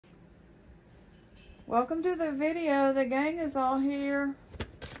Welcome to the video. The gang is all here.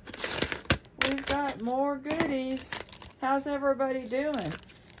 We've got more goodies. How's everybody doing?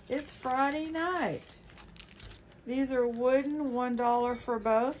 It's Friday night. These are wooden, $1 for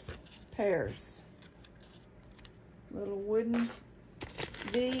both pairs. Little wooden.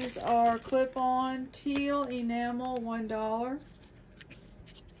 These are clip-on teal enamel, $1.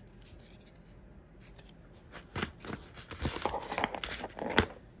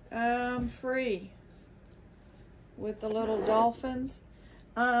 Free with the little dolphins.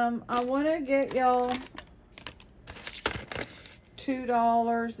 I want to get y'all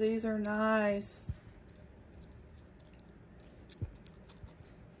 $2. These are nice.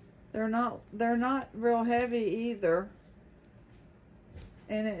 They're not real heavy either.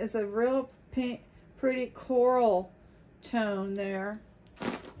 And it is a real pink, pretty coral tone there.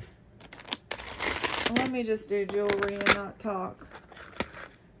 Let me just do jewelry and not talk.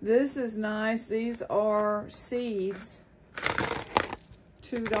 This is nice. These are seeds.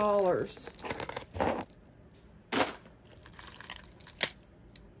 $2.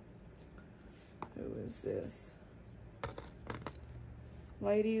 Who is this?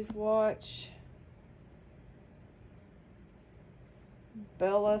 Ladies watch.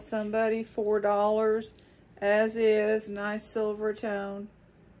 Bella somebody, $4. As is, nice silver tone.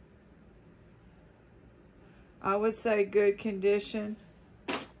 I would say good condition.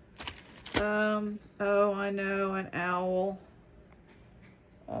 Oh, I know, an owl.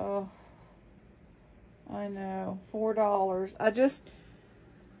 Oh, I know, $4.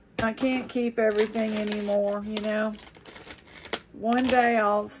 I can't keep everything anymore, you know. One day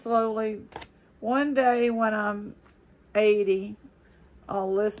when I'm 80,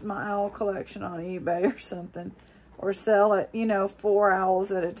 I'll list my owl collection on eBay or something. Or sell it, you know, 4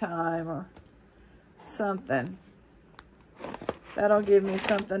 owls at a time or something. That'll give me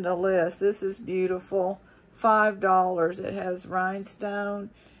something to list. This is beautiful. $5. It has rhinestone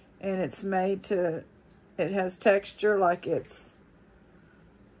and it's made to, it has texture like it's,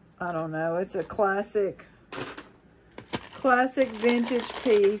 I don't know, it's a classic vintage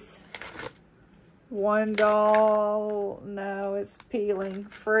piece. $1. No, it's peeling.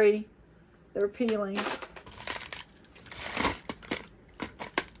 Free. They're peeling.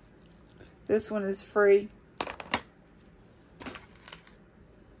 This one is free.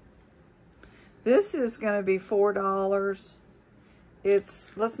 This is going to be $4.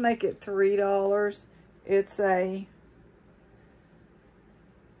 Let's make it $3. It's a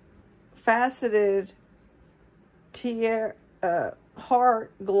faceted tiara,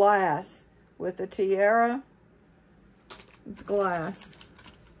 heart glass with a tiara. It's glass.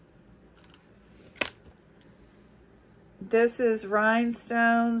 This is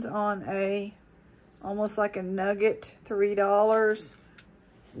rhinestones on a, almost like a nugget, $3.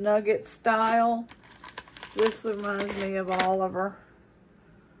 It's nugget style. This reminds me of Oliver.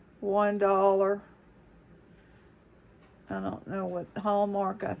 $1. I don't know what,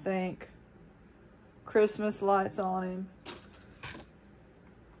 Hallmark, I think. Christmas lights on him.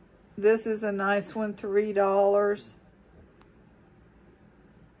 This is a nice one, $3.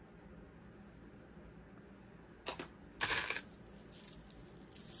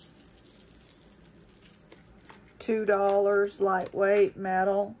 $2, lightweight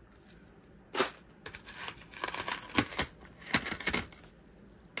metal.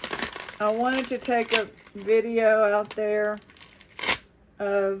 I wanted to take a video out there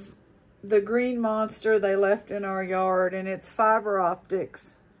of the green monster they left in our yard, and it's fiber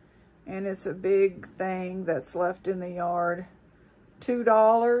optics, and it's a big thing that's left in the yard.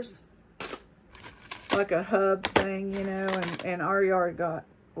 $2, like a hub thing, you know, and our yard got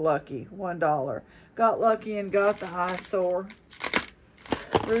lucky. $1. Got lucky and got the eyesore.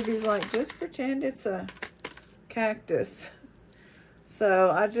 Ruby's like, just pretend it's a cactus. So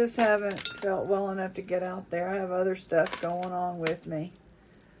I just haven't felt well enough to get out there. I have other stuff going on with me.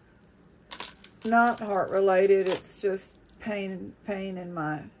 Not heart related. It's just pain in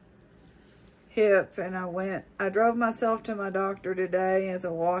my hip. And I drove myself to my doctor today as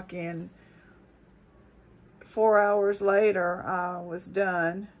a walk-in. 4 hours later, I was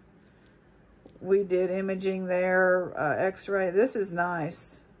done. We did imaging there, x-ray. This is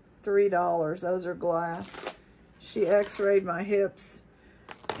nice, $3. Those are glass. She x-rayed my hips,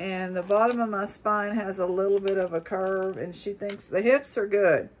 and the bottom of my spine has a little bit of a curve, and she thinks the hips are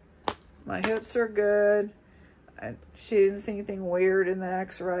good. My hips are good. She didn't see anything weird in the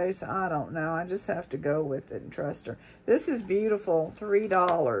x-ray, so I don't know. I just have to go with it and trust her. This is beautiful,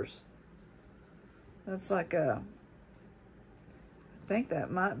 $3. That's like a, I think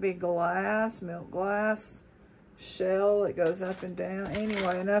that might be glass, milk glass shell that goes up and down.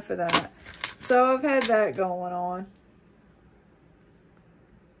 Anyway, enough of that. So I've had that going on.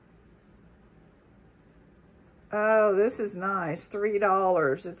 Oh, this is nice.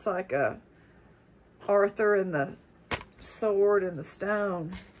 $3. It's like a Arthur and the sword and the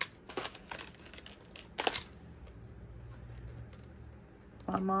stone.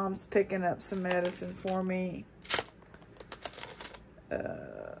 My mom's picking up some medicine for me.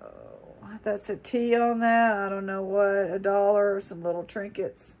 That's a T on that. I don't know what. $1. Some little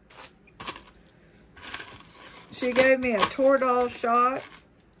trinkets. She gave me a Toradol shot,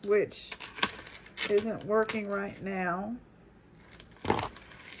 which isn't working right now.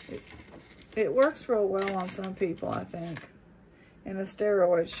 It works real well on some people, I think. And a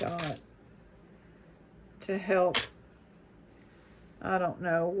steroid shot to help. I don't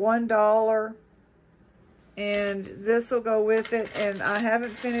know, $1. And this will go with it. And I haven't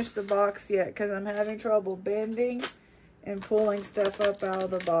finished the box yet because I'm having trouble bending and pulling stuff up out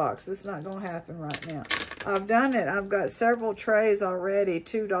of the box. It's not going to happen right now. I've done it. I've got several trays already,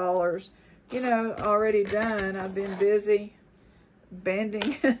 $2. You know, already done. I've been busy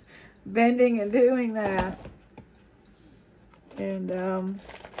bending, bending and doing that. And I'm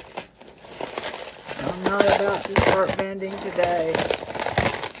not about to start bending today.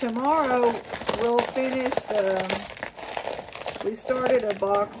 Tomorrow we'll finish we started a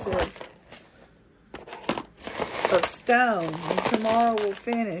box of stone, and tomorrow we'll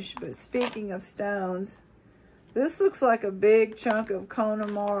finish. But speaking of stones, this looks like a big chunk of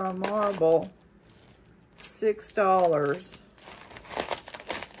Connemara marble. $6.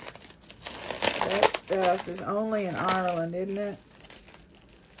 That stuff is only in Ireland, isn't it?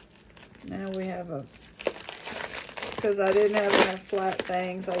 Now we have a, because I didn't have enough flat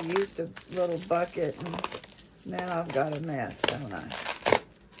things, I used a little bucket, and now I've got a mess, don't I?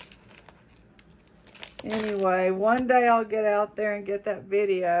 Anyway, one day I'll get out there and get that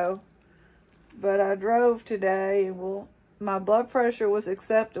video. But I drove today, and my blood pressure was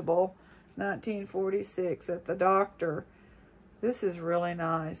acceptable, 1946 at the doctor. This is really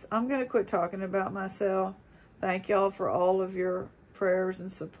nice. I'm going to quit talking about myself. Thank y'all for all of your prayers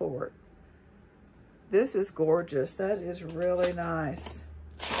and support. This is gorgeous. That is really nice.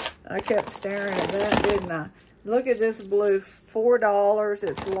 I kept staring at that, didn't I? Look at this blue, $4.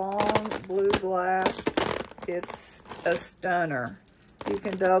 It's long blue glass. It's a stunner. You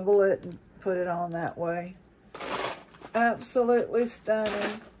can double it and put it on that way. Absolutely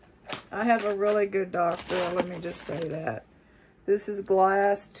stunning. I have a really good doctor, let me just say that. This is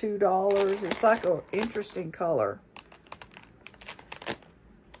glass, $2. It's like an interesting color.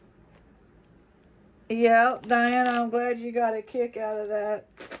 Yeah, Diana, I'm glad you got a kick out of that.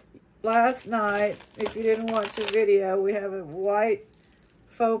 Last night, if you didn't watch the video, we have a white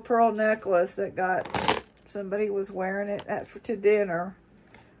faux pearl necklace that somebody was wearing it to dinner.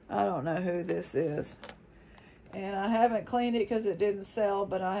 I don't know who this is. And I haven't cleaned it because it didn't sell,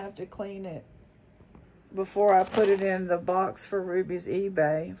 but I have to clean it before I put it in the box for Ruby's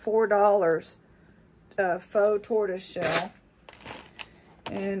eBay. $4 faux tortoise shell.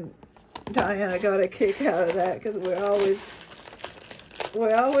 And Diana got a kick out of that because we're always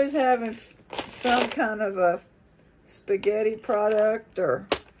having some kind of a spaghetti product or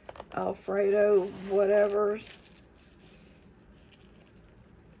Alfredo whatever's.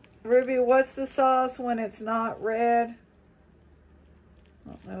 Ruby, what's the sauce when it's not red? I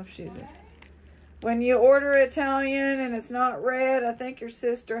don't know if she's when you order Italian and it's not red, I think your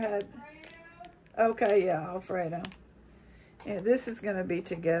sister had. Okay, yeah, Alfredo. Yeah, this is going to be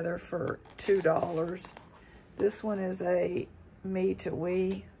together for $2. This one is a me to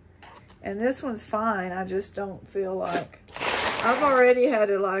we. And this one's fine. I just don't feel like... I've already had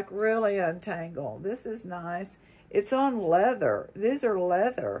to like really untangle. This is nice. It's on leather. These are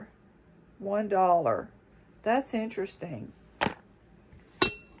leather. $1. That's interesting.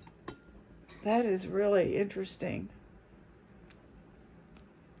 That is really interesting.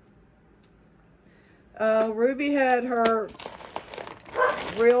 Ruby had her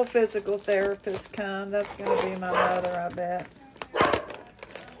real physical therapist come. That's going to be my mother, I bet.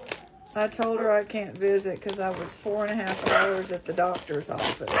 I told her I can't visit because I was 4.5 hours at the doctor's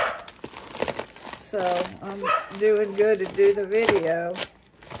office. So I'm doing good to do the video.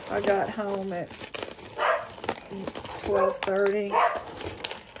 I got home at 12:30.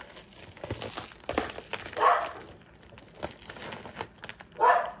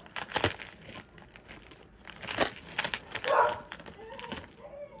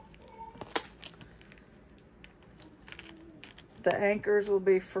 The anchors will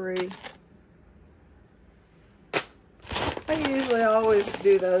be free. I usually always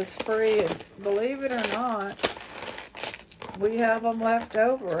do those free, and believe it or not, we have them left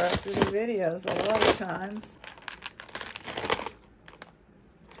over after the videos a lot of times.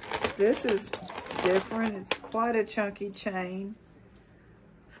 This is different. It's quite a chunky chain.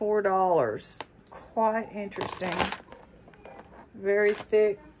 $4. Quite interesting. Very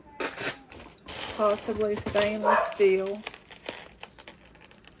thick, possibly stainless steel.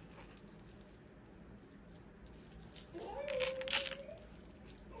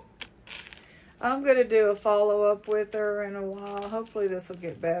 I'm going to do a follow-up with her in a while. Hopefully this will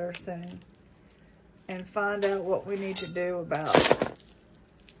get better soon. And find out what we need to do about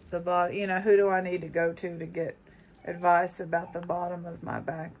the bottom. You know, who do I need to go to get advice about the bottom of my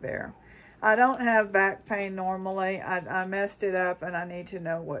back there. I don't have back pain normally. I messed it up and I need to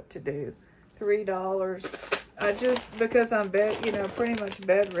know what to do. $3. I just, because I'm pretty much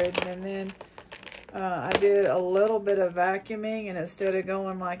bedridden, and then I did a little bit of vacuuming, and instead of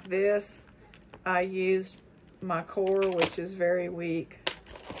going like this, I used my core, which is very weak,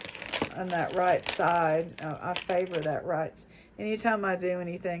 on that right side. I favor that right. Anytime I do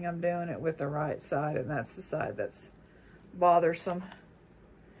anything, I'm doing it with the right side, and that's the side that's bothersome.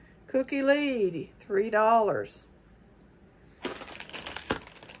 Cookie lead, $3.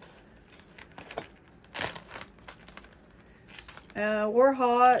 We're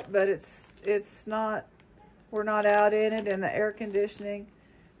hot, but it's not, we're not out in it, in the air conditioning.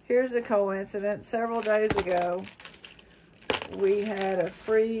 Here's a coincidence. Several days ago, we had a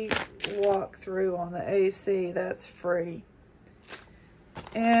free walkthrough on the AC. That's free.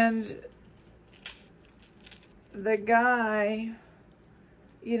 And the guy,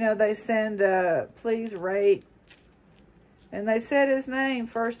 you know, they send please rate. And they said his name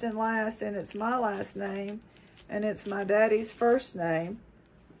first and last, and it's my last name, and it's my daddy's first name.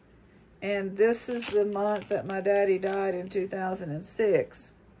 And this is the month that my daddy died, in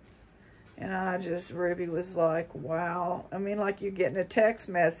 2006. And Ruby was like, wow. I mean, like you're getting a text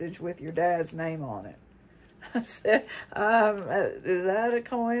message with your dad's name on it. I said, is that a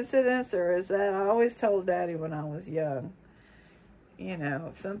coincidence, or is that, I always told Daddy when I was young, you know,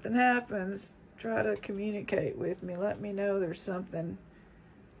 if something happens, try to communicate with me. Let me know there's something.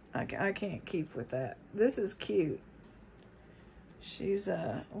 I can't keep with that. This is cute. She's,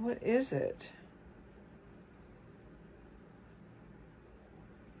 what is it?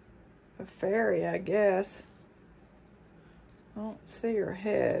 A fairy, I guess. I don't see her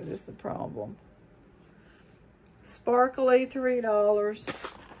head is the problem. Sparkly,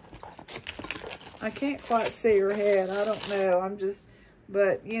 $3. I can't quite see her head. I don't know.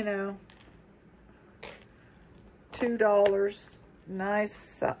 But, you know, $2.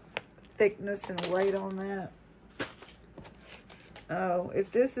 Nice thickness and weight on that. Oh,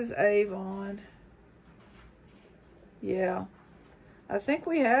 if this is Avon, yeah. I think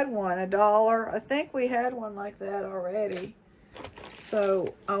we had one, $1. I think we had one like that already.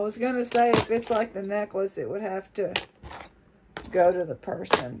 So I was going to say, if it's like the necklace, it would have to go to the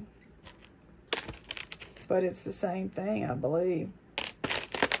person. But it's the same thing, I believe.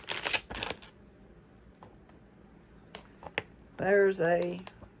 There's a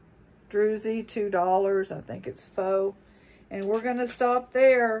druzy, $2. I think it's faux. And we're going to stop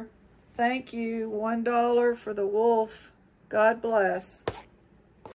there. Thank you. $1 for the wolf. God bless.